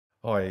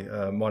Hi,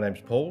 my name's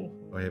Paul.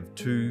 I have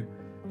two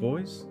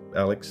boys,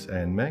 Alex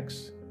and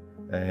Max.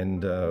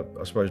 And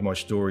I suppose my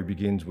story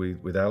begins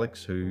with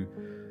Alex, who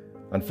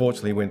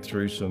unfortunately went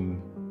through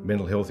some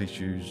mental health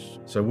issues.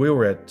 So we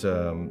were at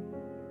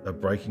a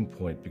breaking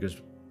point because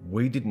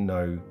we didn't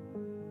know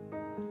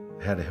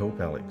how to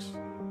help Alex.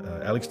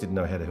 Alex didn't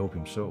know how to help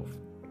himself.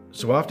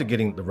 So after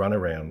getting the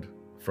runaround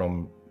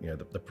from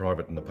the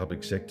private and the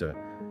public sector,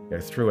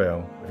 through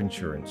our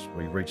insurance,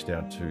 we reached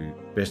out to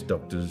Best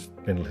Doctors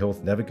Mental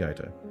Health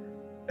Navigator.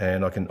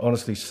 And I can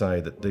honestly say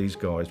that these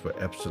guys were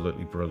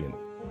absolutely brilliant.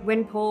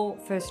 When Paul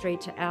first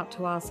reached out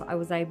to us, I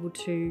was able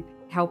to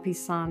help his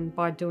son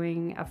by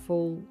doing a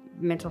full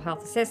mental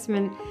health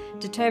assessment,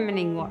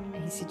 determining what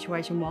his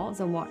situation was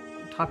and what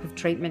type of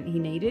treatment he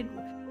needed.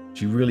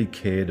 She really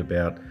cared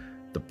about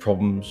the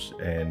problems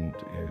and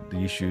the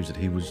issues that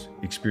he was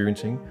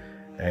experiencing.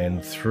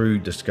 And through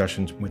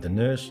discussions with the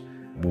nurse,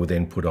 we were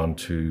then put on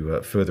to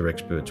further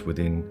experts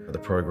within the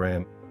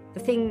program.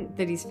 The thing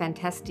that is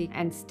fantastic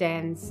and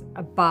stands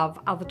above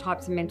other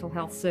types of mental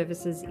health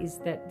services is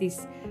that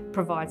this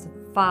provides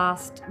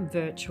fast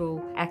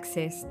virtual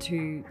access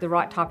to the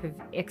right type of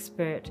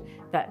expert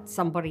that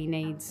somebody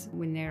needs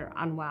when they're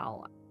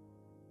unwell.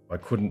 I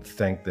couldn't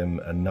thank them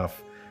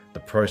enough. The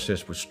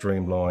process was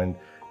streamlined.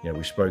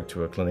 We spoke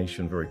to a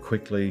clinician very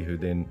quickly who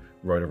then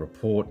wrote a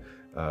report.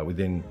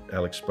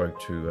 Alex spoke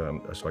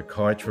to a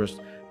psychiatrist.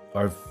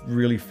 I've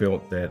really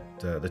felt that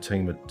the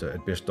team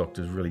at Best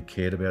Doctors really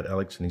cared about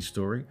Alex and his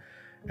story,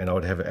 and I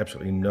would have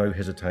absolutely no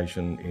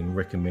hesitation in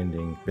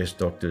recommending Best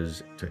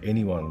Doctors to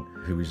anyone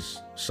who is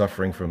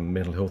suffering from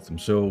mental health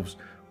themselves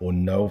or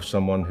know of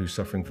someone who's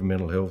suffering from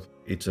mental health.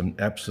 It's an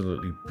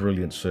absolutely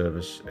brilliant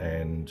service,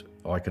 and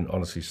I can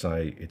honestly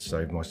say it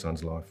saved my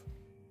son's life.